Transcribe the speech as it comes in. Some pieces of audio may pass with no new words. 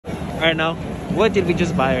right now. What did we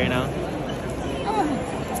just buy right now?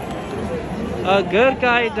 A good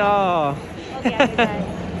guy doll. Okay, good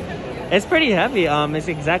guy. It's pretty heavy. It's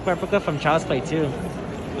the exact replica from Child's Play too.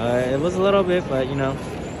 It was a little bit, but you know,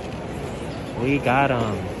 we got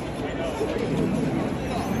him.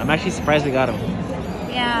 I'm actually surprised we got him.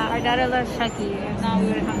 Yeah, our daughter loves Chucky. If not, we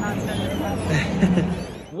would have not done this.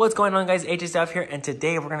 What's going on, guys? AJ Stuff here, and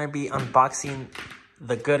today we're gonna be unboxing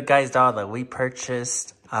the Good Guys doll that we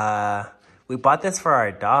purchased. We bought this for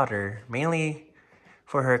our daughter, mainly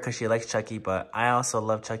for her because she likes Chucky, but I also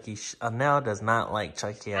love Chucky. Nell does not like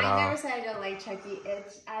Chucky at all. I never said I don't like Chucky.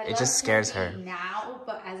 It just scares her now,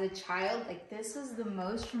 but as a child, like, this was the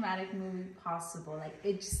most traumatic movie possible. Like,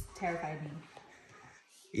 it just terrified me.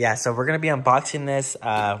 Yeah, so we're gonna be unboxing this.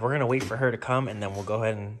 We're gonna wait for her to come, and then we'll go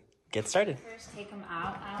ahead and get started. First, take him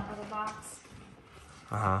out of the box.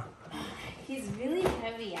 He's really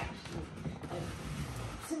heavy, actually. Like,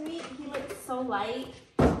 to me, he looks so light,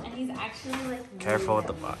 and he's actually like really careful with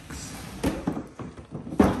heavy. the box. Oh,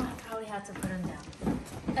 I probably have to put him down.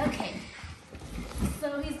 Okay,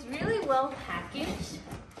 so he's really well packaged.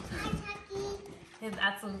 Hi, Chucky. And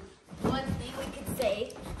that's one thing we could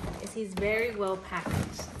say is he's very well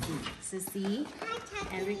packaged. So see,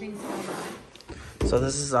 everything's going on. So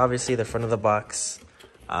this is obviously the front of the box.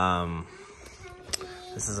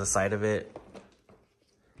 This is the side of it.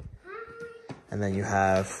 And then you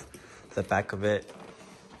have the back of it.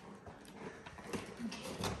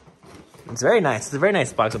 It's very nice. It's a very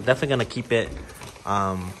nice box. I'm definitely gonna keep it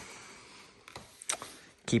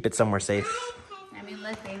somewhere safe. I mean,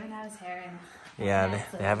 look, they even have his hair in. Yeah,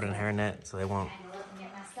 they have it in hairnet, so they won't. And look and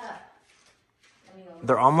get messed up.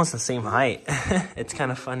 They're almost the same height. It's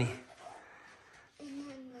kind of funny.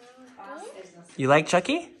 You like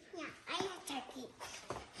Chucky? Yeah, I like Chucky.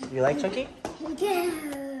 You like Chucky?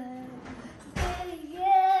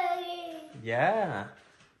 Yeah.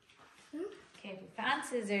 Okay, we found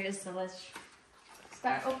scissors, so let's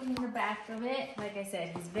start opening the back of it. Like I said,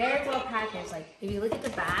 he's very well packaged. Like, if you look at the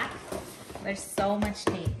back, there's so much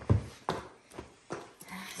tape.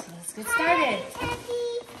 So let's get started.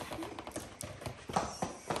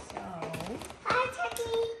 Hi,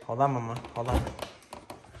 Chucky. Hold on, Mama. Hold on. I don't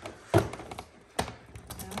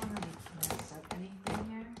want to mess up anything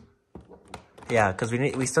here. Yeah, because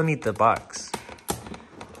we still need the box.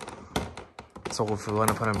 So if we want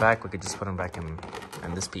to put them back, we could just put them back in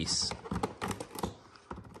this piece.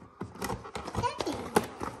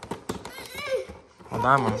 Hold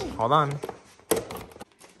on, Mom. Hold on. So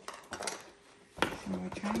we're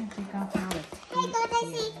trying to take off all the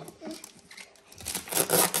tape here.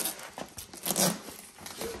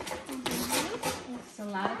 It's a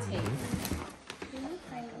lot of tape.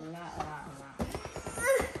 Like a lot.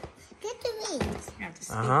 Get the wings. You have to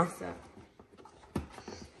speed this up.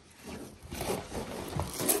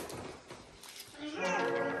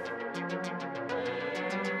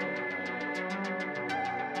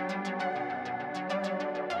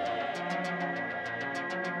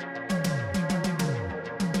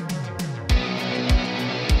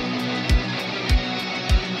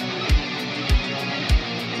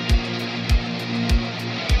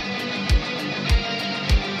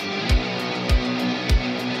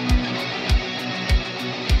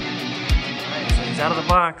 Out of the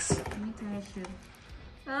box. Me too.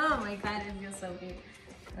 Oh my god, it feels so good.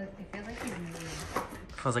 Look, it feels like he's moving.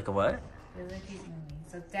 Feels like a what? It feels like he's moving.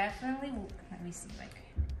 So definitely, let me see, like,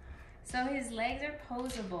 so his legs are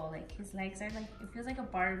posable. Like, his legs are like, it feels like a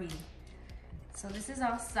Barbie. So this is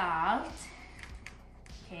all soft.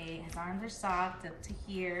 Okay, his arms are soft up to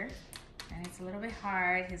here. And it's a little bit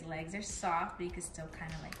hard. His legs are soft, but you can still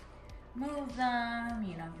kind of like move them.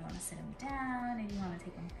 You know, if you want to sit him down, if you want to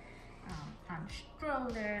take him on a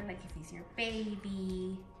stroller, like if he's your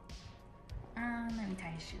baby. Let me tie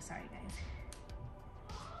his shoes. Sorry, guys.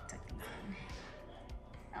 Tuck these in.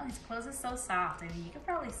 Oh, his clothes are so soft. I mean, you could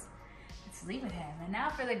probably sleep with him. And now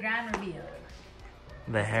for the grand reveal.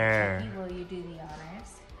 The hair. Chucky, will you do the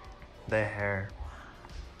honors? The hair.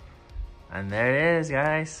 And there it is,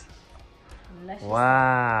 guys. Luscious.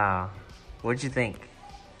 Wow. What'd you think?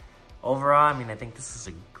 Overall, I mean, I think this is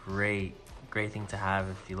a great thing to have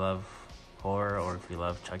if you love horror or if you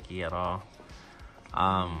love Chucky at all.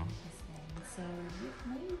 So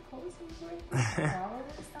maybe close his legs. All of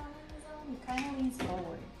this on his own. He kind of leans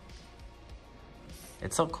forward.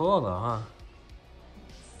 It's so cool though, huh?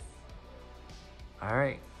 All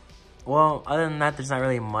right. Well, other than that, there's not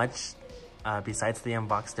really much besides the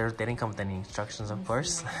unbox. They didn't come with any instructions, of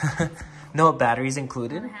course. No batteries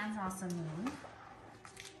included. The hands also move.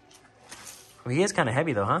 Well, he is kind of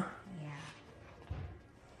heavy though, huh? Yeah.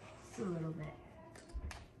 Just a little bit.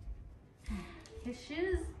 His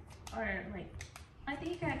shoes are like, I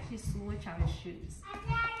think you can actually switch out his shoes.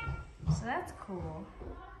 So that's cool.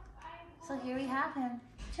 So here we have him,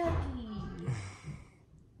 Chucky.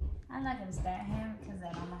 I'm not gonna stare at him because then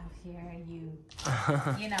I'm gonna hear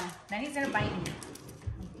you know, then he's gonna bite me.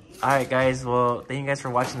 Alright guys, well, thank you guys for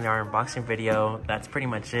watching our unboxing video. That's pretty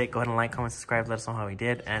much it. Go ahead and like, comment, subscribe, let us know how we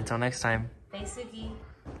did. And until next time. Thanks, Suki.